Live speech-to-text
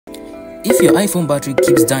If your iPhone battery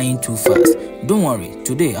keeps dying too fast, don't worry.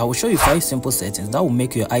 Today I will show you 5 simple settings that will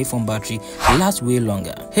make your iPhone battery last way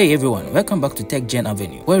longer. Hey everyone, welcome back to Tech Gen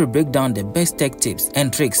Avenue, where we break down the best tech tips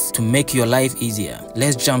and tricks to make your life easier.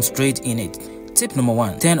 Let's jump straight in it. Tip number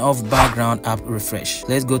 1. Turn off background app refresh.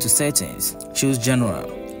 Let's go to settings, choose general,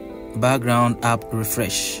 background app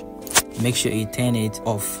refresh. Make sure you turn it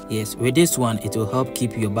off. Yes, with this one it will help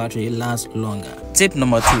keep your battery last longer. Tip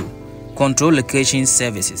number 2. Control location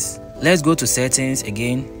services. Let's go to settings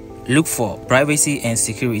again. Look for privacy and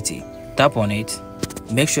security. Tap on it.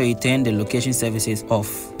 Make sure you turn the location services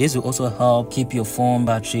off. This will also help keep your phone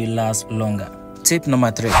battery last longer. Tip number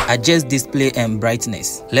 3. Adjust display and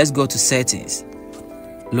brightness. Let's go to settings.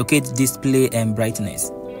 Locate display and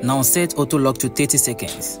brightness. Now set auto lock to 30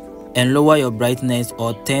 seconds and lower your brightness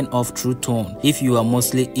or turn off True Tone if you are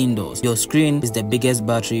mostly indoors. Your screen is the biggest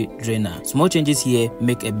battery drainer. Small changes here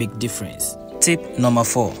make a big difference. Tip number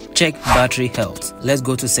 4. Check battery health. Let's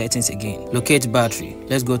go to settings again. Locate battery.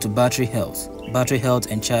 Let's go to battery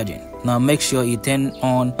health and charging. Now make sure you turn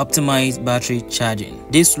on optimize battery charging.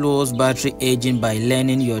 This slows battery aging by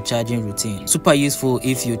learning your charging routine. Super useful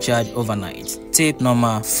if you charge overnight. Tip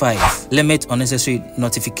number 5. Limit unnecessary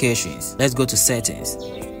notifications. Let's go to settings.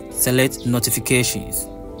 Select notifications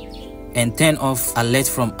and turn off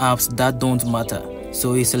alerts from apps that don't matter.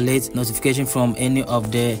 So you select notification from any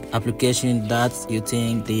of the applications that you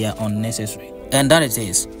think they are unnecessary. And that it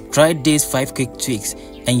is. Try these 5 quick tweaks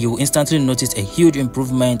and you will instantly notice a huge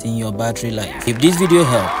improvement in your battery life. If this video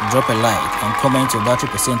helped, drop a like and comment your battery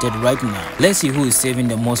percentage right now. Let's see who is saving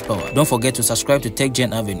the most power. Don't forget to subscribe to Tech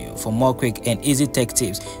Gen Avenue for more quick and easy tech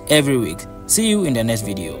tips every week. See you in the next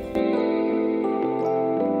video.